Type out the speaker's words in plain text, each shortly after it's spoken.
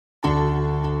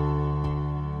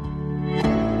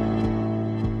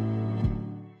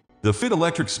The Feit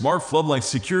electric smart floodlight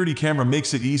security camera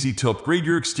makes it easy to upgrade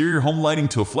your exterior home lighting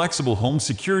to a flexible home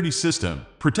security system.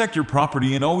 Protect your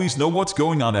property and always know what's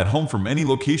going on at home from any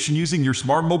location using your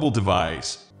smart mobile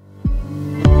device.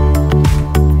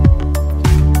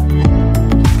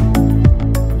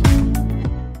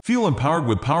 Feel empowered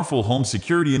with powerful home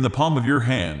security in the palm of your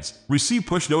hands. Receive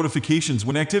push notifications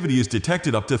when activity is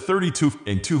detected up to 32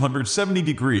 and 270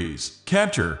 degrees.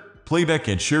 Capture, playback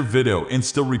and share video and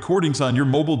still recordings on your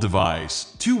mobile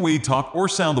device. Two-way talk or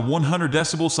sound the 100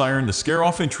 decibel siren to scare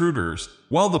off intruders,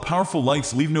 while the powerful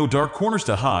lights leave no dark corners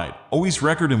to hide. Always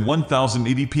record in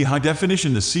 1080p high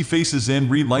definition to see faces and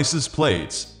read license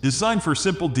plates. Designed for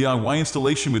simple DIY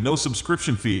installation with no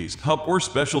subscription fees, hub or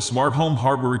special smart home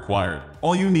hardware required.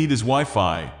 All you need is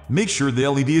Wi-Fi. Make sure the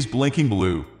LED is blinking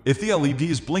blue. If the LED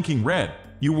is blinking red,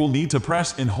 you will need to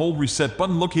press and hold reset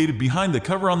button located behind the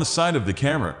cover on the side of the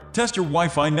camera. Test your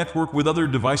Wi-Fi network with other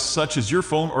devices such as your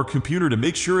phone or computer to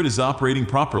make sure it is operating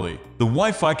properly. The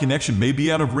Wi-Fi connection may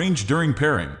be out of range during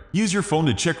pairing. Use your phone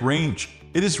to check range.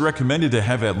 It is recommended to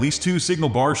have at least 2 signal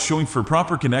bars showing for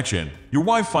proper connection. Your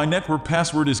Wi-Fi network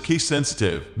password is case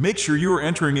sensitive. Make sure you are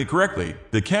entering it correctly.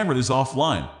 The camera is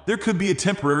offline. There could be a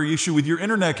temporary issue with your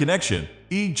internet connection,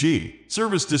 e.g.,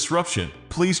 service disruption.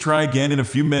 Please try again in a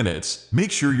few minutes.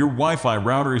 Make sure your Wi-Fi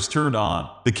router is turned on.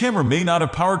 The camera may not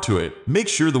have power to it. Make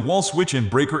sure the wall switch and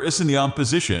breaker is in the on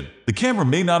position. The camera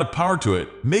may not have power to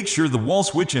it. Make sure the wall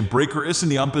switch and breaker is in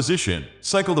the on position.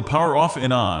 Cycle the power off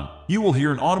and on. You will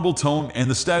hear an audible tone and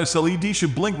the status LED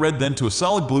should blink red then to a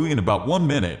solid blue in about 1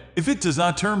 minute. If it does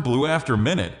not turn blue after a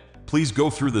minute, please go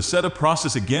through the setup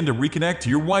process again to reconnect to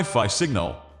your Wi-Fi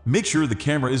signal. Make sure the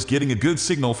camera is getting a good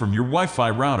signal from your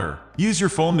Wi-Fi router. Use your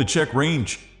phone to check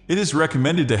range. It is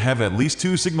recommended to have at least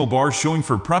 2 signal bars showing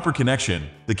for proper connection.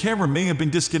 The camera may have been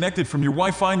disconnected from your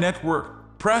Wi-Fi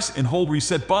network. Press and hold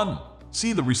reset button.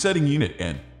 See the resetting unit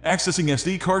and accessing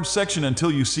SD card section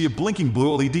until you see a blinking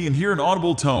blue LED and hear an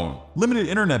audible tone. Limited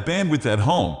internet bandwidth at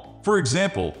home. For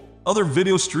example, other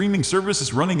video streaming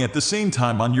services running at the same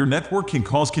time on your network can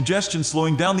cause congestion,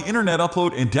 slowing down the internet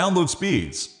upload and download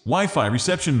speeds. Wi-Fi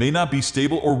reception may not be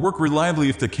stable or work reliably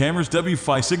if the camera's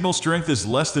Wi-Fi signal strength is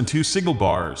less than 2 signal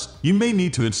bars. You may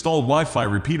need to install Wi-Fi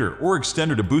repeater or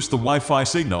extender to boost the Wi-Fi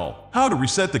signal. How to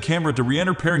reset the camera to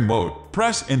re-enter pairing mode.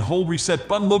 Press and hold reset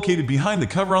button located behind the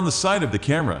cover on the side of the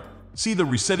camera. See the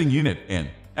resetting unit and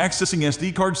accessing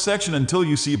SD card section until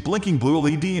you see a blinking blue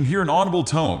LED and hear an audible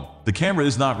tone. The camera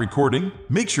is not recording.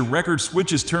 Make sure record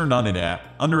switch is turned on in app.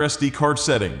 Under SD card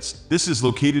settings. This is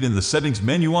located in the settings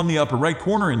menu on the upper right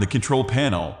corner in the control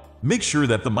panel. Make sure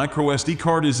that the micro SD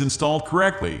card is installed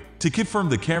correctly. To confirm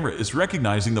the camera is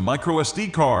recognizing the micro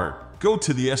SD card, go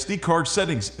to the SD card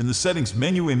settings in the settings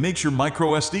menu and make sure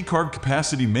micro SD card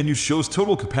capacity menu shows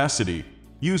total capacity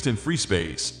used in free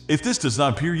space. If this does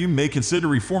not appear, you may consider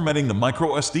reformatting the micro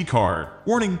SD card.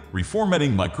 Warning: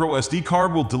 reformatting micro SD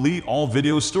card will delete all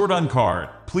videos stored on card.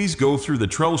 Please go through the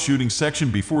troubleshooting section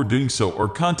before doing so or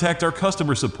contact our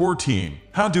customer support team.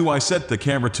 How do I set the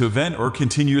camera to event or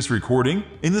continuous recording?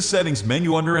 In the settings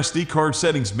menu under SD card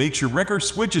settings, make sure record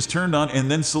switch is turned on and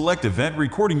then select event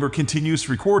recording or continuous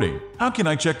recording. How can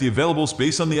I check the available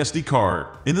space on the SD card?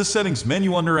 In the settings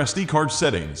menu under SD card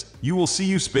settings, you will see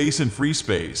use space and free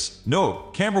space.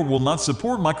 Note: camera will not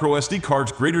support micro SD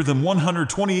cards greater than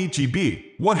 128 GB.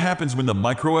 What happens when the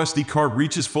micro SD card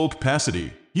reaches full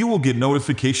capacity? You will get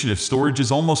notification if storage is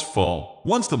almost full.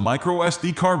 Once the micro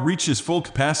SD card reaches full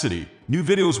capacity, new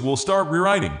videos will start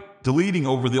rewriting, deleting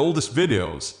over the oldest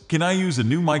videos. Can I use a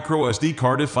new micro SD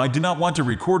card if I do not want to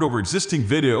record over existing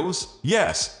videos?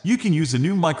 Yes, you can use a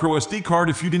new micro SD card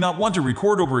if you do not want to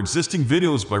record over existing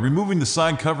videos by removing the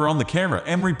side cover on the camera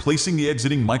and replacing the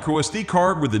exiting micro SD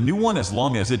card with a new one as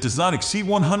long as it does not exceed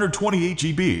 128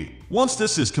 GB. Once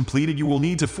this is completed, you will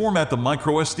need to format the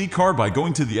micro SD card by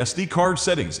going to the SD card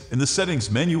settings in the settings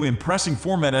menu and pressing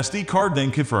format SD card, then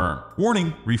confirm.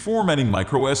 Warning: reformatting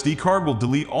micro SD card will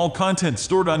delete all content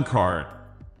stored on card.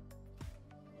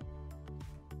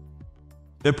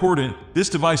 Important: this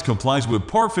device complies with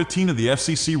Part 15 of the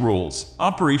FCC rules.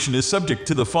 Operation is subject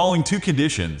to the following 2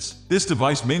 conditions. This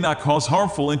device may not cause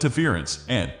harmful interference,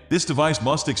 and this device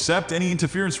must accept any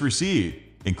interference received,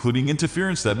 including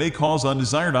interference that may cause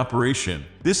undesired operation.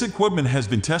 This equipment has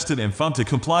been tested and found to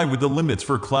comply with the limits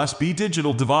for Class B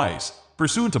digital device.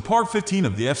 pursuant to Part 15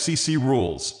 of the FCC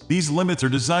rules. These limits are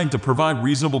designed to provide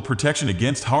reasonable protection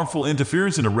against harmful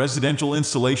interference in a residential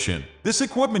installation. This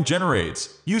equipment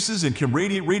generates, uses, and can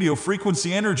radiate radio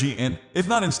frequency energy and, if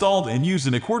not installed and used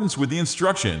in accordance with the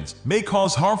instructions, may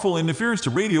cause harmful interference to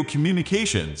radio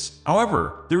communications.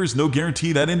 However, there is no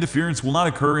guarantee that interference will not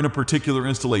occur in a particular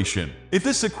installation. If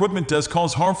this equipment does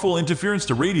cause harmful interference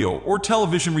to radio or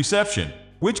television reception,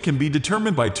 which can be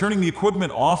determined by turning the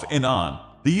equipment off and on,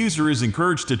 the user is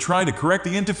encouraged to try to correct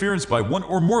the interference by one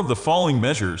or more of the following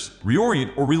measures: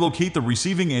 reorient or relocate the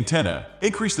receiving antenna,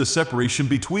 increase the separation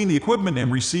between the equipment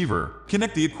and receiver,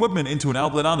 connect the equipment into an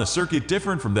outlet on a circuit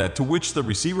different from that to which the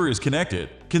receiver is connected,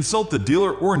 consult the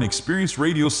dealer or an experienced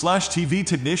radio/TV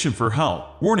technician for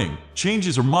help. Warning: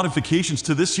 changes or modifications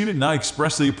to this unit not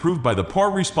expressly approved by the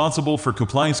part responsible for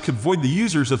compliance could void the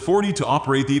user's authority to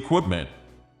operate the equipment.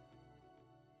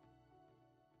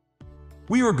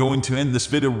 We are going to end this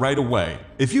video right away.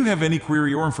 If you have any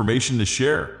query or information to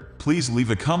share, please leave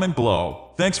a comment below.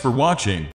 Thanks for watching.